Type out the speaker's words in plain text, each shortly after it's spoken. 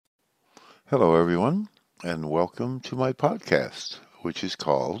Hello, everyone, and welcome to my podcast, which is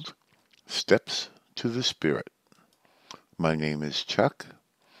called Steps to the Spirit. My name is Chuck,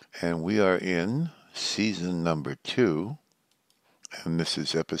 and we are in season number 2, and this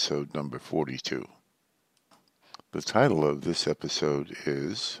is episode number 42. The title of this episode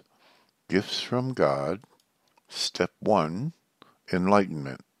is Gifts from God, Step 1,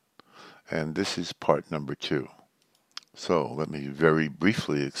 Enlightenment, and this is part number 2. So let me very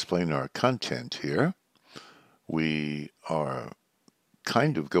briefly explain our content here. We are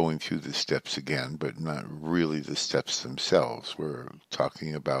kind of going through the steps again, but not really the steps themselves. We're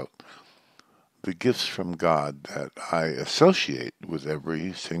talking about the gifts from God that I associate with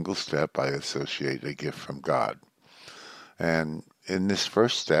every single step. I associate a gift from God. And in this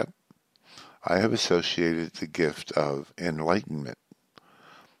first step, I have associated the gift of enlightenment.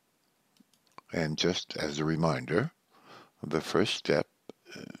 And just as a reminder, the first step,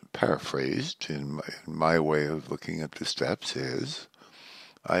 paraphrased in my way of looking at the steps, is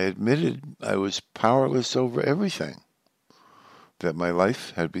I admitted I was powerless over everything, that my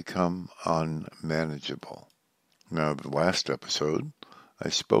life had become unmanageable. Now, the last episode, I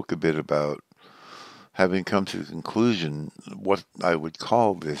spoke a bit about having come to the conclusion what I would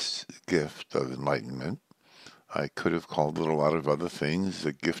call this gift of enlightenment. I could have called it a lot of other things,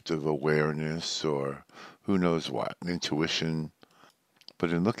 the gift of awareness or who knows what, intuition.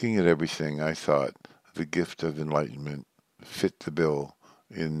 But in looking at everything, I thought the gift of enlightenment fit the bill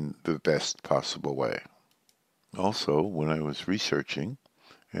in the best possible way. Also, when I was researching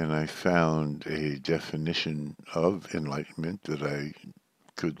and I found a definition of enlightenment that I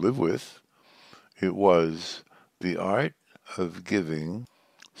could live with, it was the art of giving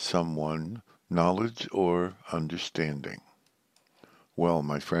someone knowledge or understanding. Well,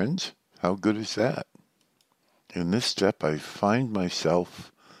 my friends, how good is that? In this step, I find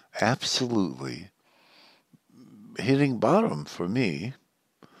myself absolutely hitting bottom for me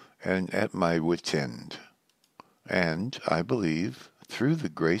and at my wit's end. And I believe through the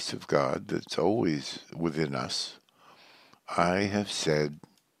grace of God that's always within us, I have said,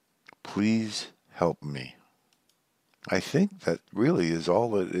 please help me. I think that really is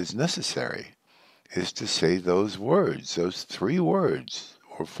all that is necessary, is to say those words, those 3 words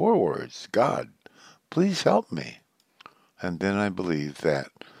or 4 words, God, please help me. And then I believe that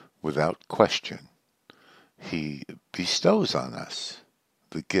without question, He bestows on us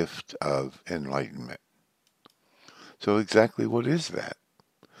the gift of enlightenment. So exactly what is that?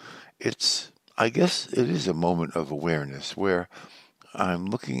 I guess it is a moment of awareness where I'm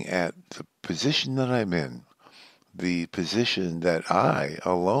looking at the position that I'm in, the position that I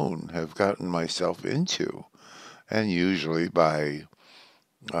alone have gotten myself into, and usually by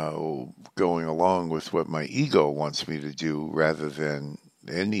going along with what my ego wants me to do rather than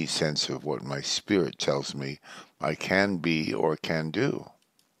any sense of what my spirit tells me I can be or can do.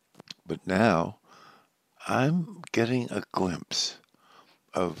 But now I'm getting a glimpse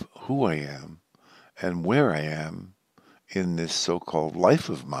of who I am and where I am in this so-called life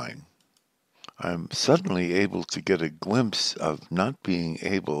of mine. I'm suddenly able to get a glimpse of not being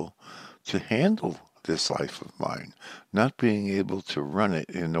able to handle this life of mine, not being able to run it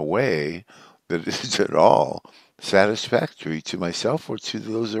in a way that is at all satisfactory to myself or to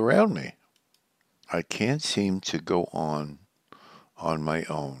those around me. I can't seem to go on my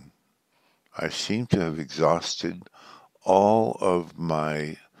own. I seem to have exhausted all of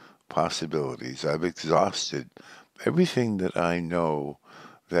my possibilities. I've exhausted everything that I know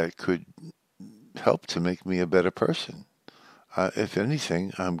that could help to make me a better person. If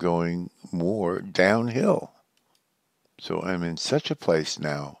anything, I'm going more downhill. So I'm in such a place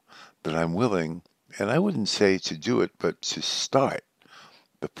now that I'm willing, and I wouldn't say to do it, but to start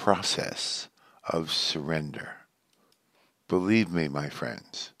the process of surrender. Believe me, my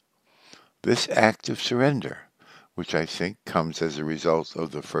friends, this act of surrender, which I think comes as a result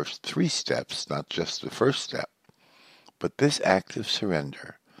of the first 3 steps, not just the first step, but this act of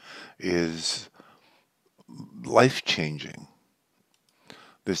surrender is life-changing.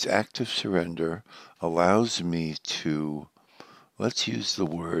 This act of surrender allows me to, let's use the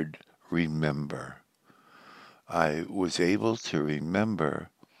word remember. I was able to remember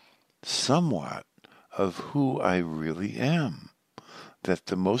somewhat of who I really am. That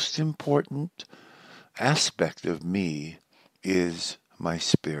the most important aspect of me is my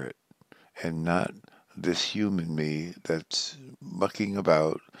spirit and not this human me that's mucking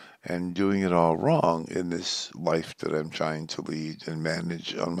about and doing it all wrong in this life that I'm trying to lead and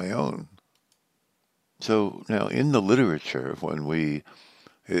manage on my own. So now in the literature, when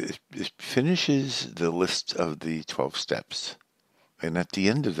it finishes the list of the 12 steps, And at the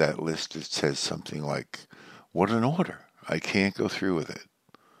end of that list, it says something like, what an order. I can't go through with it.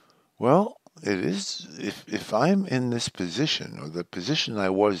 Well, it is, if I'm in this position, or the position I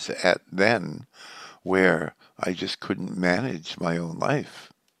was at then, where I just couldn't manage my own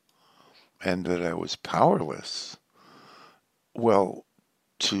life and that I was powerless, well,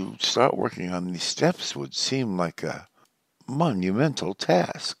 to start working on these steps would seem like a monumental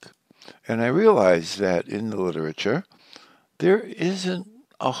task. And I realized that in the literature, there isn't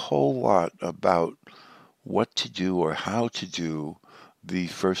a whole lot about what to do or how to do the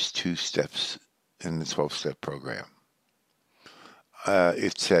first two steps in the 12-step program.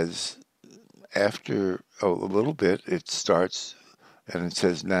 It says after a little bit, it starts and it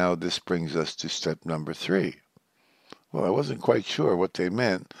says, now this brings us to step number 3. Well, I wasn't quite sure what they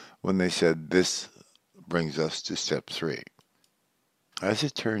meant when they said this brings us to step 3. As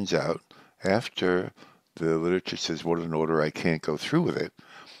it turns out, after the literature says, what an order, I can't go through with it,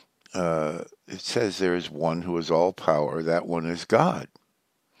 it says there is one who is all power. That one is God.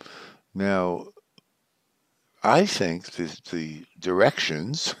 Now, I think the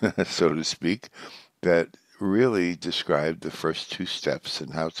directions, so to speak, that really describe the first two steps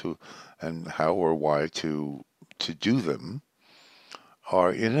and how or why to do them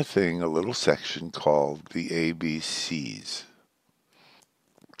are in a little section called the ABCs.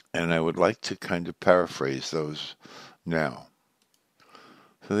 And I would like to kind of paraphrase those now.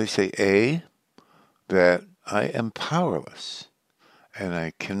 So they say A, that I am powerless and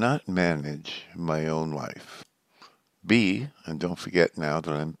I cannot manage my own life. B, and don't forget now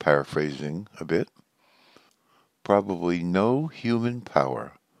that I'm paraphrasing a bit, probably no human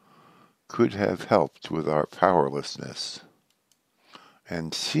power could have helped with our powerlessness.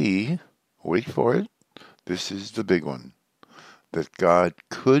 And C, wait for it, this is the big one, that God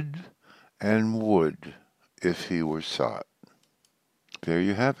could and would if he were sought. There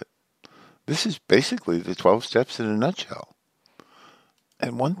you have it. This is basically the 12 steps in a nutshell.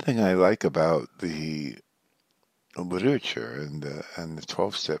 And one thing I like about the literature and the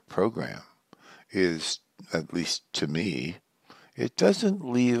 12-step program is, at least to me, it doesn't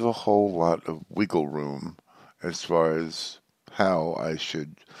leave a whole lot of wiggle room as far as how I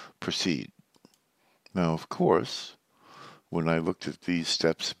should proceed. Now, of course, when I looked at these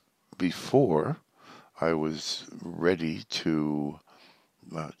steps before, I was ready to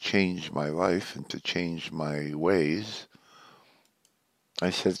change my life and to change my ways. I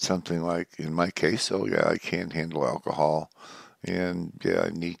said something like, in my case, oh yeah, I can't handle alcohol, and yeah, I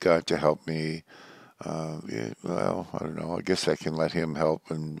need God to help me. Yeah, well, I don't know. I guess I can let him help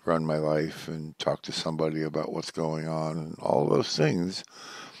and run my life and talk to somebody about what's going on and all those things,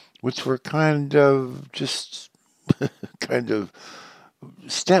 which were kind of just kind of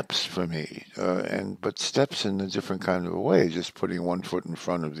steps for me, but steps in a different kind of a way, just putting one foot in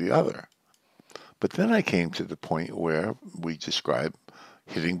front of the other. But then I came to the point where we describe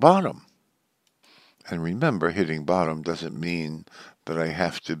hitting bottom. And remember, hitting bottom doesn't mean that I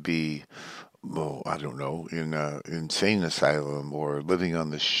have to be, well, I don't know, in an insane asylum or living on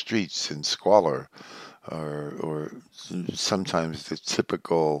the streets in squalor, or sometimes the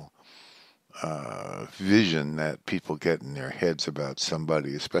typical vision that people get in their heads about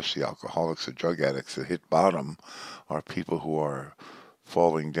somebody, especially alcoholics or drug addicts that hit bottom, are people who are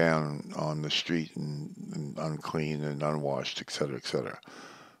falling down on the street and unclean and unwashed, etc., etc.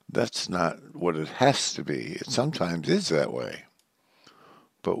 That's not what it has to be. It sometimes is that way.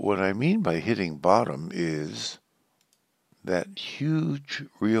 But what I mean by hitting bottom is that huge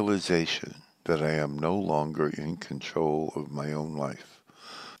realization that I am no longer in control of my own life.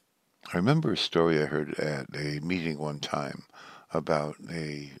 I remember a story I heard at a meeting one time about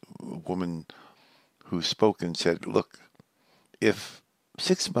a woman who spoke and said, look, if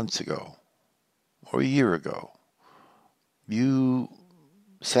 6 months ago or a year ago you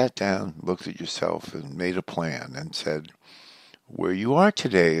sat down, looked at yourself and made a plan and said, where you are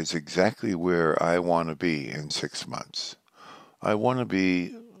today is exactly where I want to be in 6 months. I want to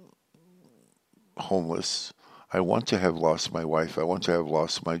be homeless. I want to have lost my wife. I want to have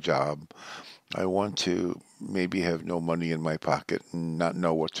lost my job. I want to maybe have no money in my pocket and not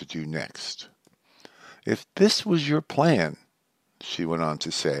know what to do next. If this was your plan, she went on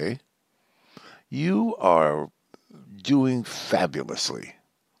to say, you are doing fabulously.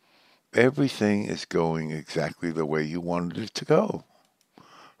 Everything is going exactly the way you wanted it to go.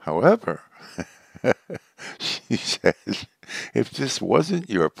 However, she says, if this wasn't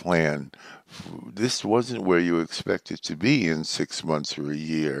your plan, this wasn't where you expected to be in 6 months or a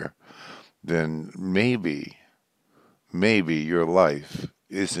year, then maybe your life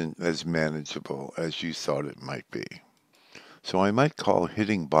isn't as manageable as you thought it might be. So I might call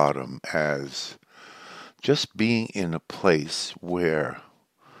hitting bottom as just being in a place where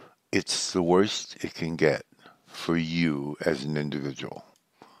it's the worst it can get for you as an individual.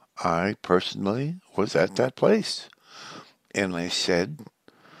 I personally was at that place. And I said,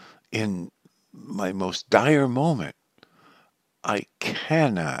 in my most dire moment, I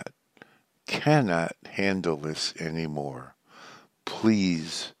cannot handle this anymore.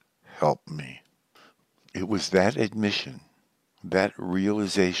 Please help me. It was that admission, that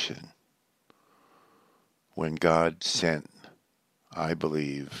realization, when God sent, I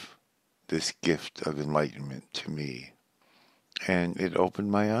believe, this gift of enlightenment to me. And it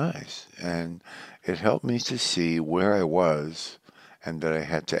opened my eyes, and it helped me to see where I was and that I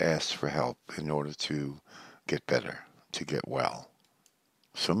had to ask for help in order to get better, to get well.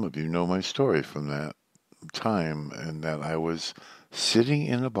 Some of you know my story from that time, and that I was sitting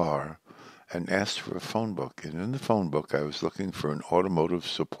in a bar and asked for a phone book. And in the phone book, I was looking for an automotive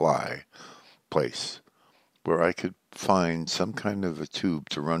supply place where I could find some kind of a tube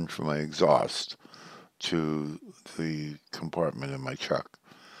to run from my exhaust to the compartment in my truck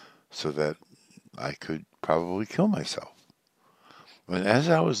so that I could probably kill myself. And as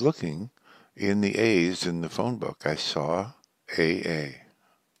I was looking in the A's in the phone book, I saw AA.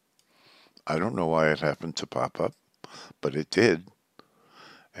 I don't know why it happened to pop up, but it did.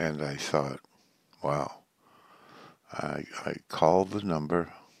 And I thought, wow. I called the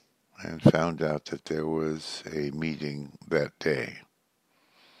number and found out that there was a meeting that day.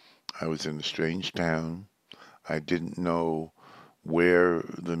 I was in a strange town. I didn't know where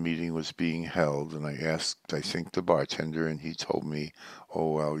the meeting was being held, and I asked, I think, the bartender, and he told me,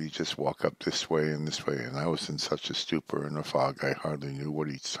 oh, well, you just walk up this way and this way. And I was in such a stupor and a fog, I hardly knew what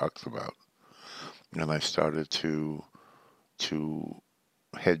he talked about. And I started to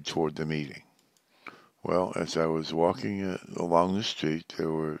head toward the meeting. Well, as I was walking along the street,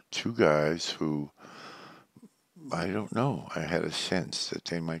 there were two guys who, I don't know, I had a sense that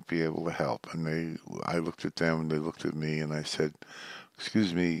they might be able to help. And I looked at them, and they looked at me, and I said,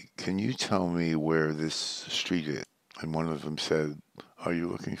 excuse me, can you tell me where this street is? And one of them said, are you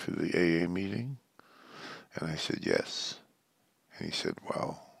looking for the AA meeting? And I said, yes. And he said,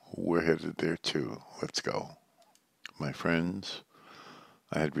 well, we're headed there too. Let's go. My friends,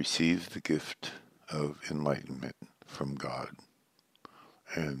 I had received the gift of enlightenment from God.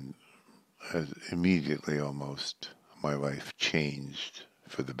 And immediately, almost, my life changed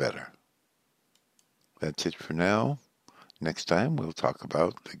for the better. That's it for now. Next time, we'll talk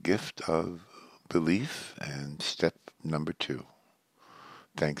about the gift of belief and step number 2.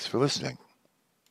 Thanks for listening.